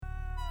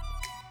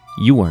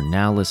You are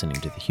now listening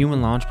to the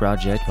Human Launch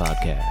Project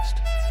podcast.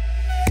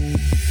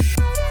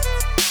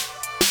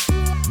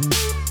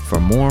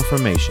 For more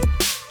information,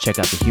 check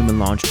out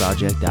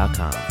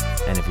thehumanlaunchproject.com.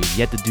 And if you've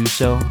yet to do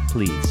so,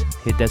 please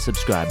hit that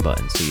subscribe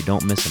button so you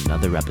don't miss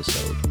another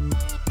episode.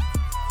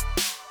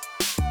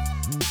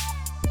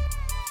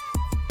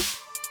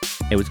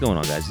 Hey, what's going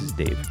on, guys? This is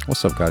Dave.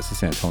 What's up, guys? This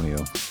is Antonio.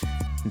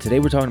 And today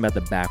we're talking about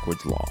the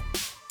backwards law.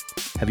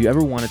 Have you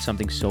ever wanted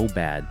something so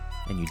bad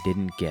and you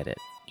didn't get it?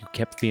 You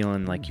kept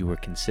feeling like you were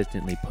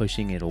consistently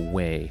pushing it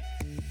away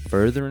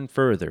further and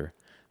further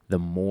the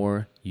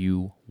more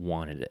you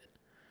wanted it.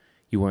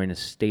 You were in a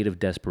state of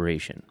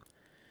desperation.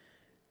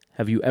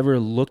 Have you ever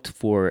looked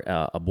for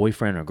a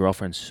boyfriend or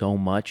girlfriend so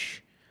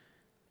much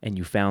and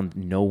you found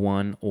no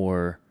one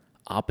or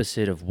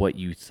opposite of what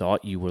you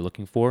thought you were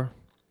looking for?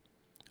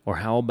 Or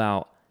how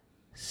about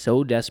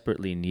so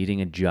desperately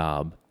needing a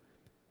job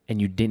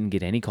and you didn't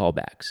get any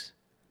callbacks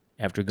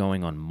after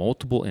going on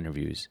multiple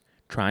interviews,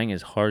 trying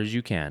as hard as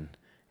you can,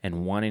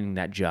 and wanting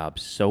that job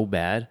so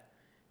bad,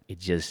 it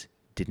just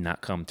did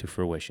not come to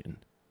fruition?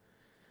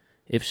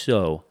 If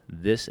so,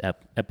 this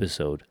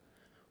episode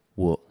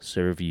will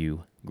serve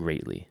you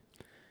greatly.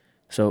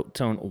 So,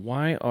 Tone,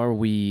 why are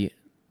we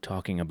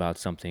talking about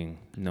something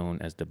known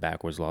as the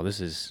backwards law?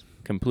 This is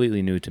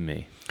completely new to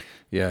me.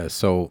 Yeah,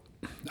 so,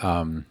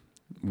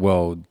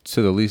 well,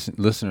 to the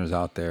listeners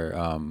out there,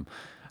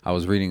 I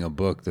was reading a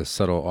book, The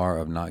Subtle Art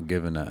of Not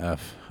Giving a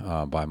F,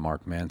 by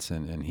Mark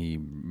Manson, and he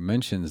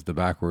mentions the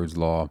backwards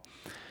law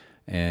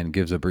and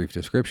gives a brief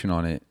description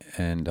on it.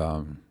 And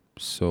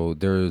so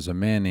there's a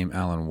man named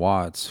Alan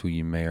Watts, who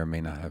you may or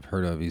may not have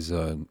heard of. He's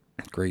a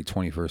great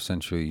 21st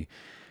century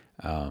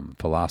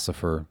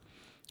philosopher,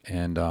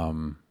 and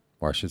or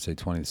I should say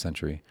 20th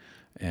century,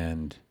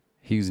 and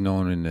he's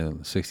known in the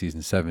 60s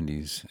and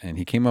 70s, and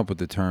he came up with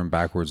the term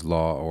backwards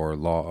law, or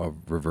law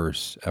of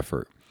reverse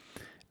effort.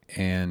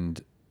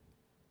 And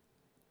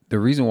the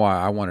reason why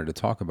I wanted to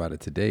talk about it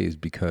today is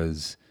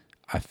because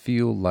I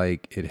feel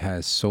like it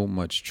has so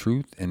much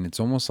truth, and it's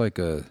almost like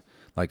a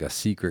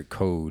secret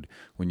code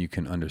when you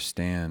can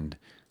understand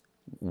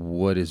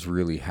what is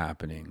really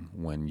happening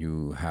when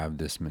you have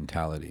this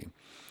mentality.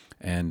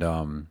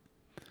 And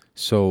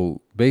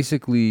so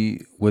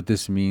basically what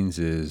this means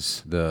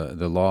is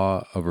the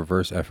law of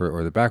reverse effort,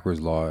 or the backwards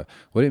law.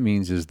 What it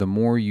means is the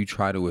more you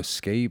try to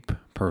escape,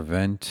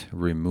 prevent,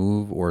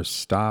 remove, or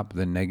stop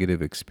the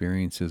negative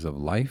experiences of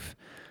life,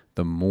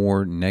 the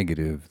more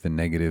negative the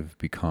negative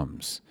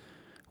becomes.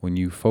 When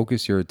you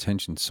focus your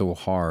attention so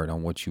hard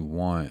on what you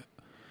want,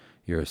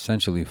 you're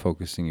essentially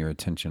focusing your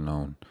attention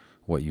on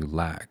what you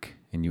lack,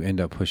 and you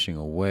end up pushing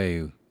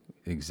away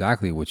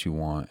exactly what you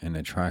want and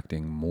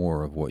attracting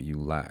more of what you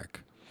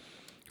lack.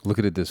 Look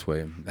at it this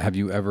way. Have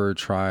you ever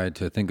tried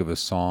to think of a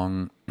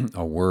song,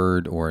 a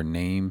word, or a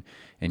name,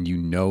 and you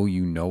know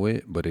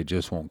it, but it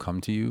just won't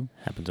come to you?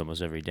 Happens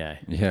almost every day.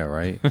 Yeah,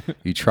 right?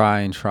 You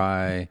try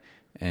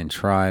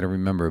to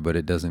remember, but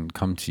it doesn't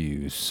come to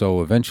you.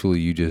 So eventually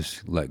you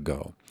just let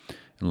go.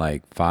 And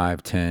like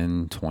 5,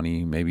 10,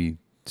 20, maybe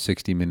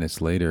 60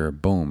 minutes later,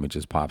 boom, it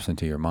just pops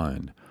into your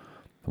mind.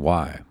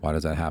 Why? Why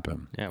does that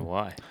happen? Yeah,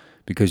 why?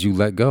 Because you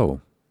let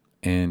go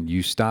and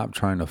you stopped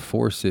trying to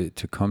force it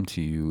to come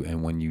to you.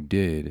 And when you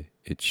did,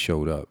 it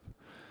showed up.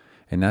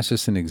 And that's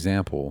just an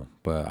example,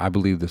 but I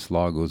believe this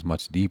law goes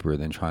much deeper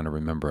than trying to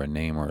remember a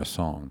name or a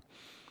song.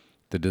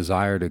 The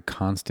desire to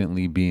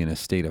constantly be in a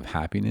state of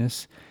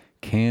happiness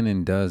can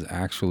and does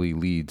actually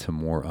lead to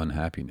more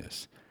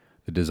unhappiness.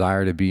 The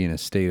desire to be in a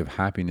state of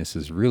happiness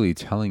is really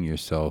telling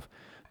yourself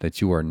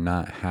that you are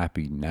not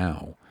happy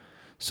now.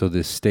 So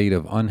this state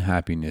of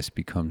unhappiness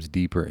becomes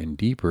deeper and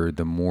deeper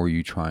the more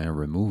you try and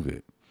remove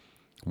it.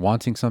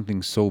 Wanting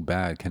something so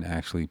bad can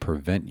actually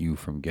prevent you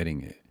from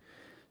getting it.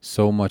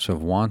 So much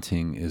of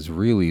wanting is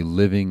really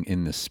living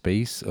in the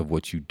space of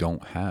what you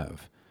don't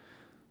have.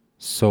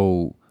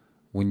 So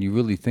when you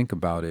really think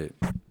about it,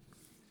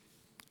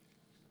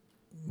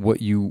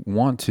 what you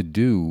want to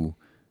do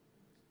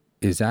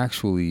is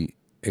actually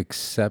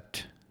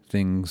accept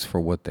things for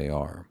what they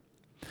are.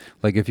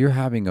 Like if you're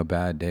having a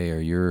bad day, or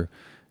you're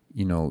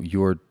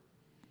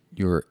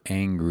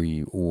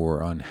angry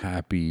or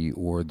unhappy,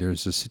 or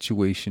there's a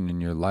situation in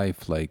your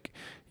life like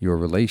your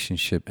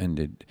relationship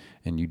ended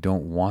and you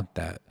don't want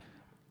that.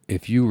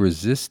 If you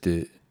resist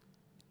it,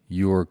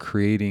 you're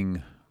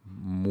creating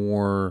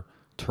more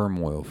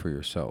turmoil for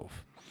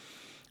yourself.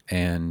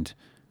 And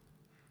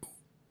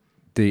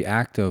the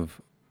act of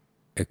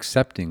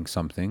accepting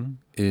something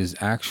is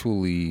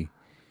actually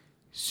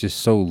just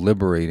so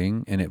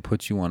liberating, and it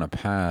puts you on a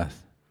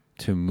path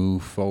to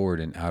move forward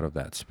and out of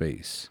that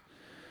space.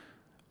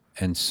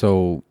 And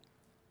so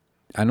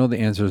I know the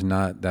answer is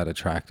not that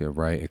attractive,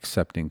 right?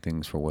 Accepting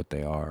things for what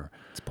they are.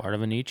 It's part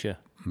of a Nietzsche.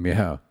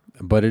 Yeah,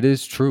 but it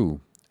is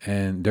true.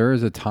 And there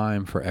is a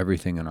time for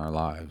everything in our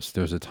lives.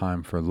 There's a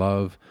time for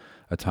love,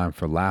 a time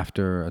for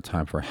laughter, a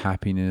time for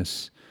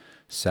happiness,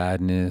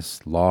 sadness,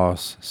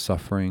 loss,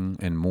 suffering,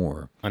 and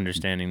more.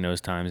 Understanding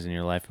those times in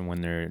your life and when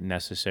they're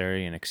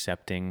necessary, and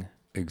accepting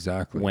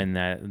Exactly. when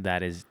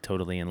that is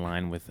totally in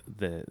line with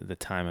the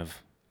time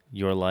of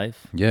your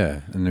life.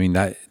 Yeah, and I mean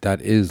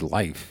that is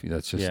life.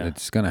 That's just Yeah.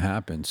 it's gonna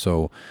happen.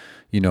 So,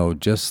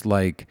 just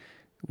like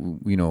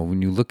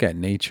when you look at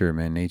nature,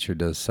 man, nature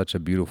does such a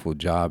beautiful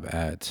job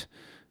at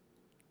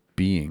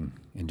being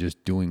and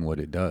just doing what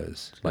it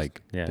does.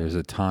 Like yeah. there's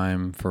a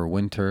time for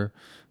winter,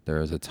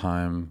 there is a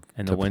time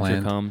And to the winter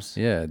plant. comes.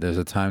 Yeah, there's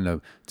a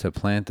time to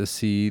plant the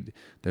seed.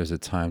 There's a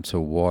time to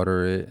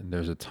water it.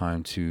 There's a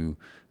time to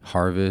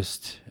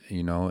harvest,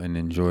 and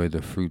enjoy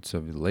the fruits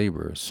of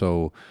labor.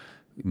 So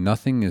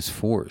nothing is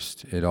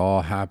forced. It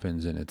all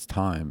happens in its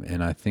time.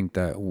 And I think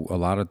that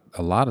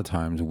a lot of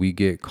times we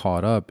get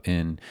caught up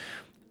in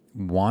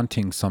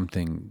wanting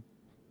something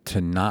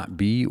to not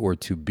be or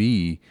to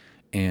be,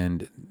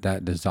 and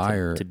that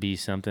desire to be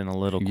something a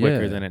little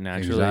quicker than it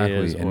naturally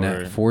is. And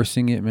that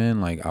forcing it, man,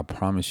 like I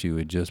promise you,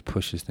 it just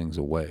pushes things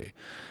away.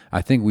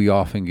 I think we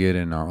often get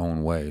in our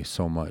own way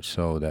so much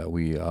so that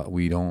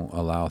we don't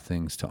allow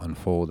things to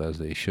unfold as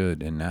they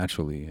should and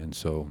naturally. And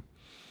so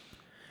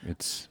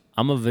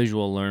I'm a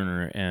visual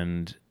learner,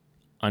 and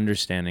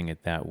understanding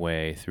it that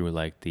way through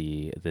like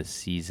the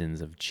seasons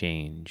of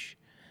change,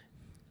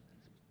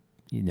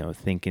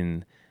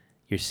 thinking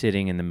you're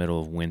sitting in the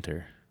middle of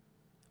winter,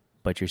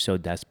 but you're so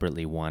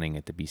desperately wanting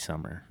it to be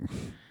summer.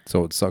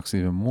 So it sucks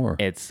even more.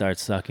 It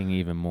starts sucking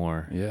even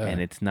more. Yeah.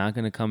 And it's not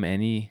going to come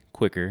any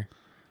quicker.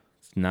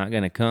 It's not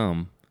going to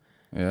come.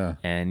 Yeah.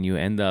 And you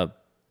end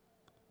up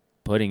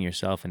putting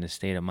yourself in a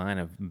state of mind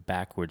of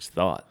backwards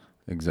thought.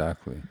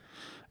 Exactly.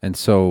 And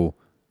so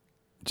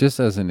just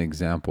as an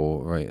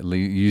example, right,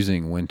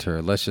 using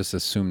winter, let's just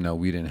assume that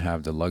we didn't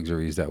have the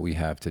luxuries that we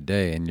have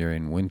today, and you're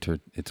in winter,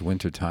 it's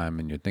winter time,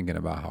 and you're thinking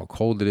about how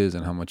cold it is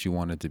and how much you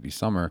want it to be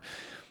summer,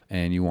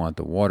 and you want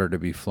the water to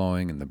be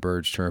flowing and the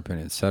birds chirping,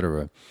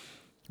 etc.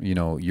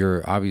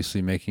 You're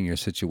obviously making your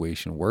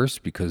situation worse,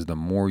 because the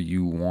more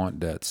you want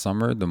that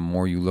summer, the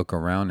more you look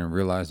around and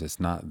realize it's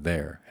not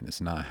there and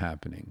it's not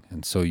happening.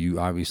 And so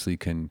you obviously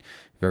can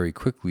very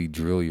quickly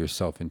drill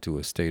yourself into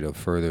a state of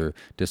further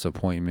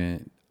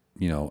disappointment,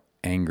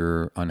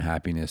 anger,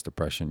 unhappiness,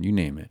 depression, you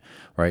name it,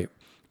 right?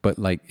 But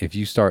like if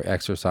you start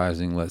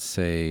exercising, let's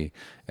say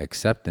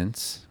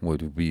acceptance,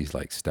 would be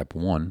like step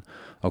one.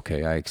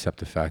 Okay, I accept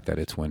the fact that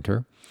it's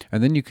winter.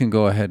 And then you can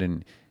go ahead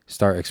and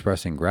start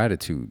expressing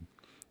gratitude,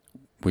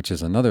 which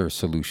is another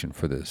solution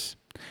for this.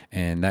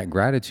 And that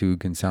gratitude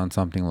can sound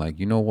something like,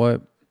 you know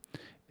what?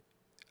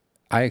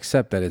 I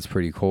accept that it's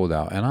pretty cold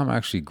out, and I'm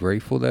actually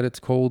grateful that it's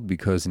cold,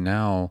 because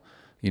now,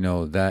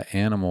 that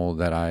animal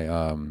that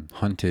I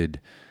hunted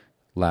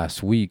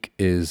last week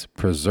is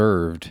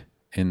preserved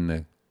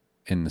in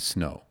the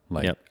snow.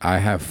 Like Yep. I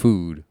have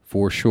food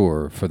for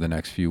sure for the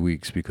next few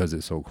weeks because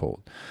it's so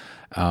cold.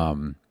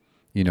 And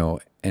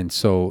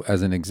so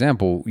as an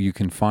example, you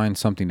can find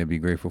something to be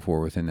grateful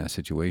for within that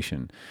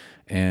situation.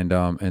 And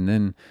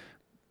then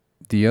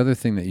the other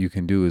thing that you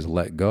can do is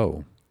let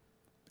go.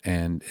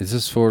 And it's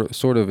just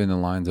sort of in the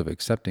lines of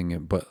accepting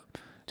it, but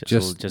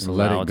just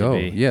let it go.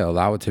 Yeah,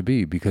 allow it to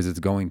be, because it's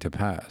going to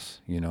pass,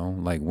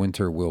 like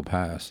winter will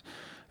pass.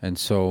 And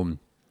so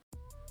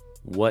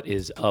What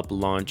is up,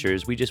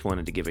 launchers? We just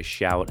wanted to give a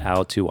shout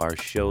out to our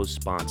show's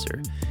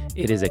sponsor.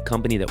 It is a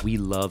company that we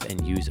love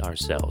and use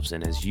ourselves.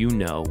 And as you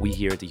know, we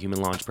here at the Human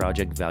Launch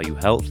Project value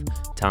health,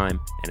 time,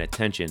 and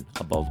attention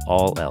above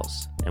all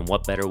else. And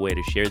what better way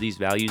to share these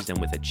values than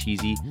with a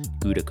cheesy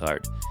Gouda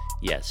card?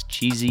 Yes,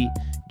 cheesy,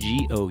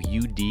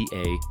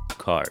 Gouda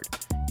card.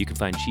 You can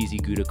find Cheesy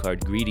Gouda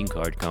Card Greeting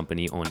Card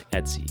Company on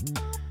Etsy.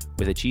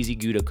 With a Cheesy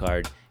Gouda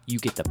card, you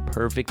get the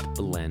perfect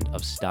blend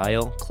of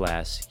style,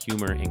 class,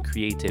 humor, and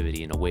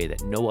creativity in a way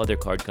that no other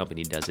card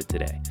company does it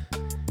today.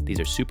 These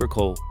are super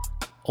cool,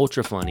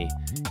 ultra funny,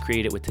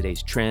 created with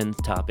today's trends,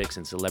 topics,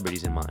 and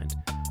celebrities in mind.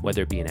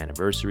 Whether it be an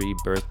anniversary,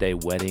 birthday,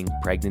 wedding,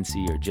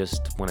 pregnancy, or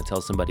just want to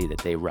tell somebody that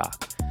they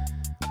rock.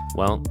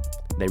 Well,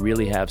 they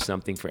really have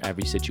something for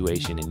every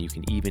situation, and you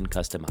can even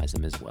customize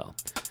them as well.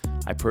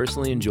 I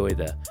personally enjoy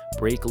the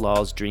Break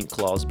Laws, Drink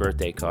Claws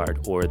birthday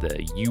card, or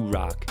the You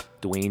Rock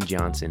Dwayne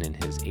Johnson in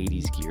his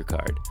 80s gear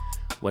card.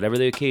 Whatever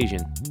the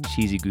occasion,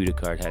 Cheesy Gouda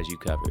card has you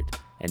covered.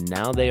 And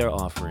now they are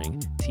offering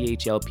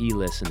THLP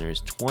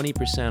listeners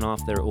 20%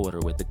 off their order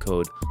with the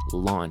code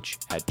LAUNCH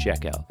at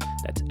checkout.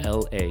 That's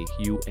LAUNCH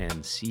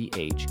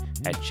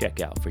at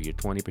checkout for your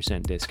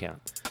 20%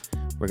 discount.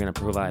 We're going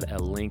to provide a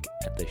link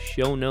at the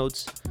show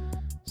notes.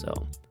 So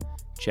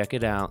check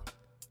it out.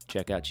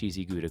 Check out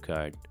Cheesy Gouda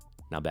card.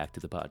 Now back to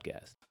the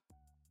podcast.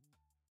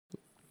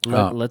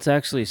 Let's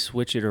actually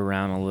switch it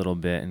around a little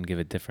bit and give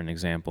a different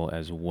example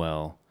as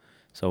well.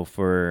 So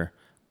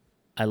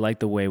I like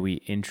the way we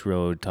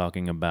introed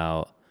talking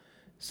about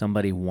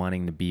somebody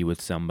wanting to be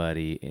with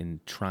somebody and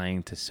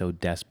trying to so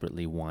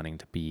desperately wanting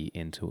to be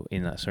in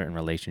a certain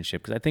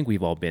relationship. Because I think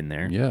we've all been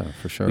there. Yeah,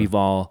 for sure. We've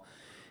all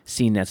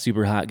seen that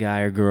super hot guy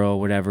or girl,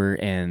 whatever,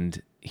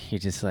 and you're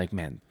just like,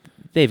 man,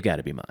 they've got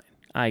to be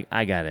mine.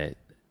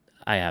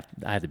 I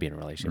have to be in a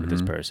relationship with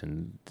this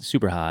person.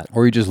 Super hot.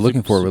 Or you're just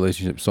looking for a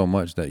relationship so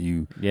much that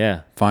you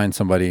find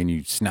somebody and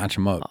you snatch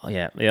them up.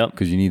 Yep.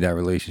 Because you need that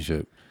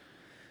relationship.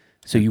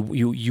 So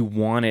you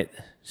want it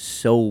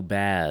so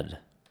bad.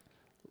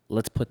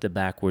 Let's put the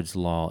backwards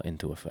law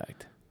into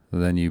effect.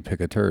 Then you pick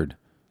a turd.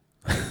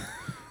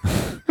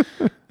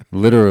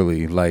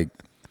 Literally, like,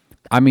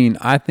 I mean,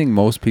 I think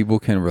most people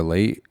can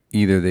relate.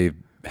 Either they've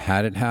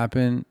had it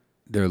happen,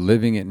 they're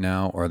living it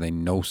now, or they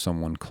know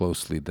someone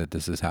closely that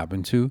this has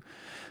happened to.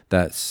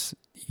 That's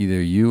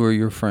either you or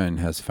your friend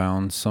has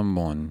found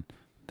someone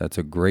that's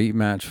a great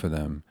match for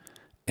them,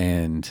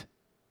 and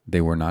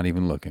they were not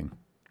even looking.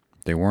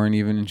 They weren't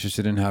even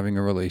interested in having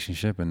a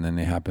relationship, and then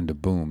they happened to,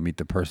 boom, meet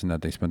the person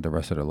that they spent the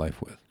rest of their life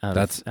with.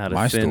 That's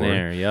my story.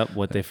 Air. Yep,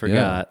 what they forgot.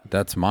 Yeah,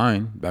 that's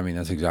mine. I mean,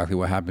 that's exactly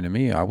what happened to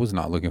me. I was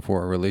not looking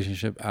for a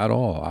relationship at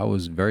all. I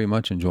was very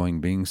much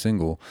enjoying being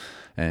single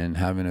and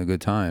having a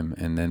good time.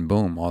 And then,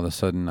 boom, all of a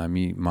sudden I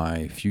meet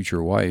my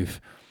future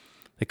wife.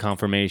 The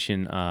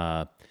confirmation,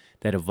 that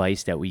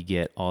advice that we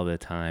get all the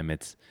time,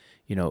 it's,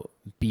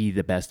 be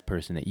the best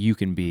person that you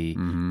can be.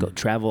 Go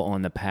travel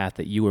on the path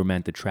that you were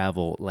meant to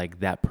travel,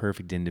 like that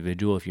perfect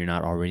individual. If you're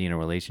not already in a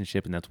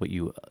relationship and that's what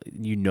you'd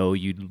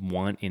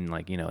want in,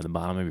 like, the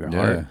bottom of your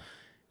heart,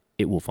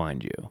 it will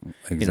find you.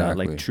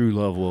 Exactly. Like true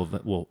love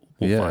will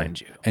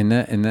find you. And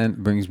that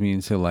brings me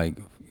into, like,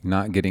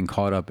 not getting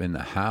caught up in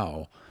the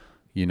how.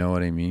 You know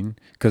what I mean?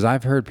 Because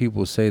I've heard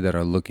people say that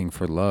are looking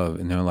for love,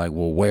 and they're like,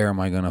 well, where am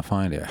I going to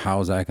find it?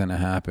 How's that going to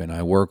happen?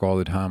 I work all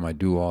the time. I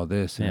do all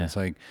this. And it's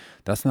like,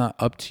 that's not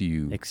up to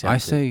you. I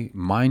say,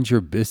 mind your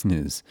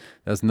business.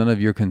 That's none of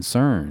your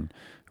concern,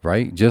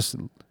 right? Just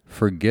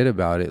forget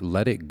about it.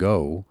 Let it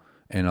go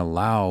and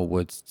allow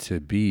what's to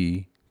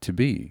be to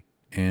be.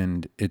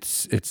 And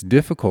it's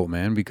difficult,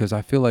 man, because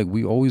I feel like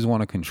we always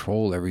want to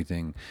control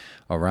everything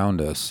around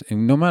us.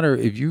 And no matter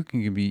if you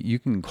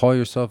can call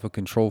yourself a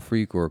control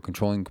freak or a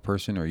controlling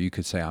person, or you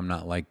could say, I'm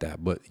not like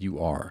that, but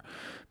you are.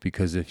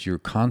 Because if you're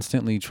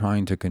constantly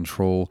trying to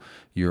control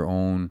your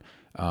own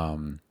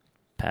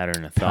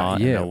pattern of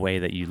thought and the way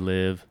that you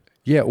live.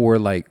 Yeah,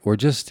 or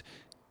just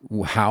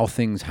how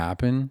things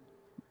happen,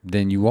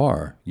 then you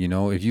are.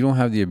 If you don't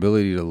have the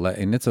ability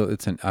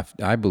to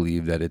I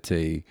believe that it's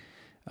a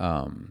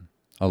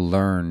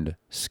learned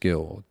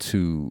skill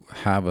to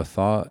have a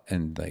thought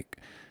and, like,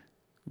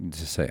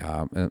 just say,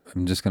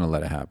 I'm just going to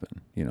let it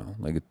happen,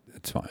 like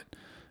it's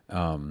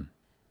fine.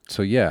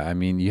 So yeah, I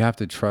mean, you have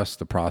to trust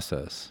the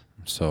process.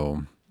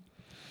 So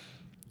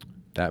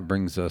that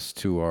brings us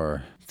to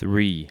our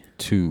 3,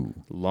 2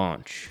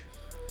 launch.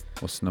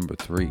 What's number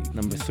 3?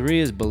 Number 3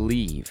 is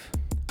believe.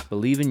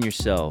 Believe in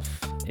yourself.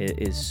 It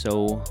is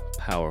so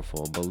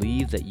powerful.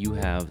 Believe that you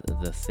have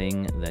the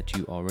thing that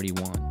you already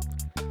want.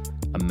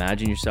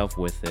 Imagine yourself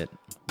with it.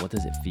 What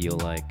does it feel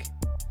like?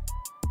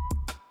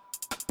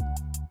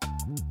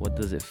 What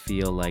does it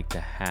feel like to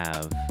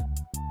have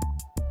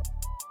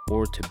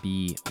or to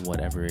be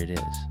whatever it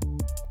is?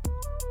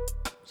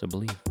 So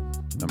believe.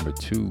 Number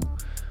 2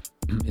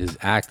 is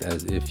act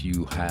as if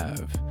you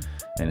have,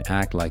 and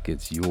act like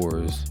it's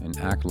yours, and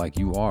act like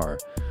you are.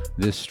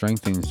 This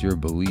strengthens your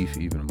belief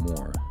even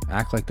more.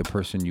 Act like the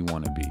person you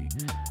want to be.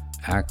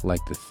 Act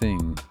like the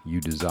thing you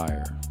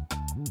desire.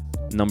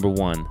 Number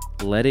 1,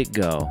 let it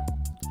go.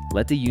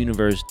 Let the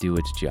universe do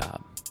its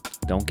job.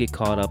 Don't get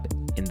caught up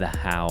in the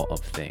how of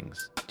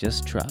things.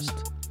 Just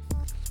trust.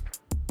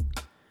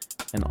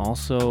 And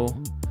also,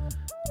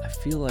 I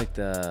feel like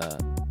the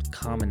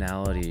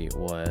commonality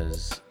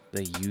was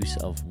the use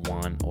of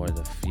want, or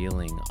the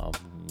feeling of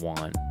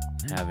want,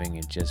 having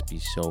it just be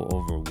so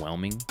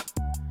overwhelming,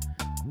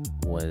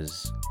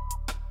 was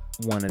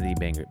one of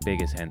the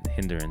biggest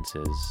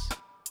hindrances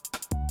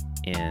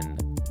in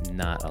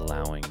not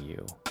allowing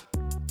you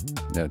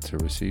to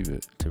receive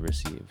it.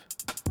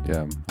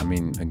 Yeah, I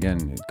mean,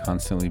 again,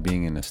 constantly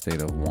being in a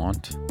state of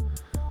want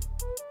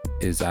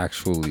is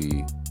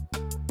actually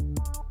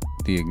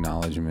the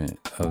acknowledgement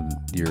of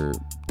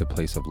the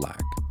place of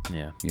lack.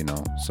 Yeah.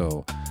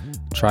 So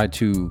try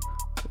to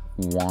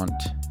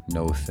want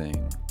no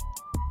thing,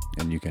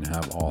 and you can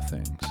have all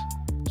things.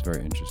 It's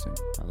very interesting.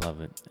 I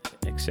love it.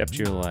 Accept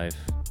your life.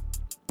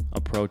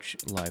 Approach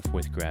life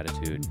with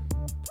gratitude,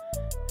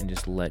 and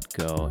just let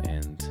go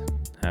and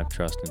have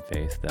trust and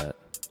faith that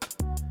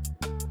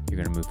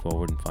you're going to move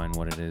forward and find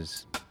what it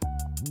is,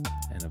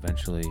 and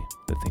eventually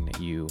the thing that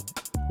you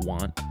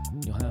want,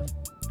 you'll have.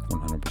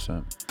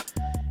 100%.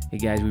 Hey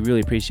guys, we really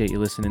appreciate you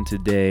listening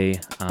today.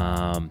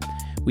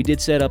 We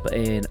did set up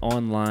an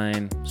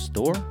online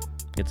store,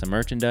 get some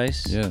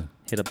merchandise. Yeah.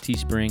 Hit up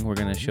Teespring. We're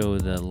going to show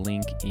the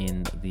link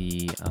in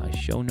the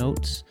show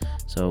notes.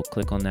 So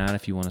click on that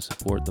if you want to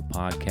support the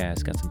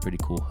podcast. Got some pretty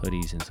cool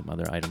hoodies and some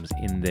other items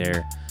in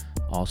there.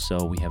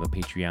 Also, we have a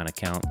Patreon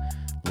account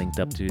linked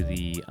up to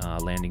the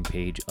landing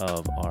page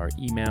of our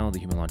email,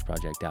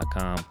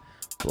 thehumanlaunchproject.com.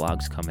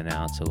 Blogs coming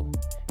out, so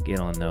get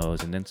on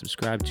those, and then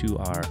subscribe to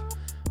our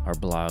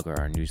blog or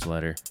our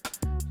newsletter.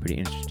 Pretty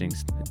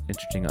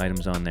interesting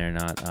items on there,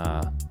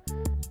 not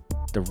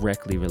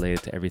directly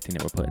related to everything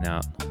that we're putting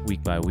out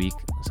week by week.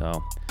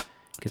 So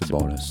It's a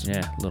bonus.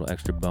 Yeah, a little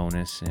extra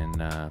bonus. And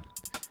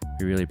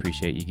we really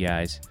appreciate you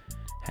guys.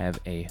 Have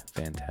a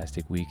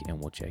fantastic week, and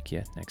we'll check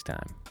you next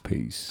time.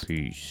 Peace.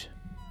 Peace.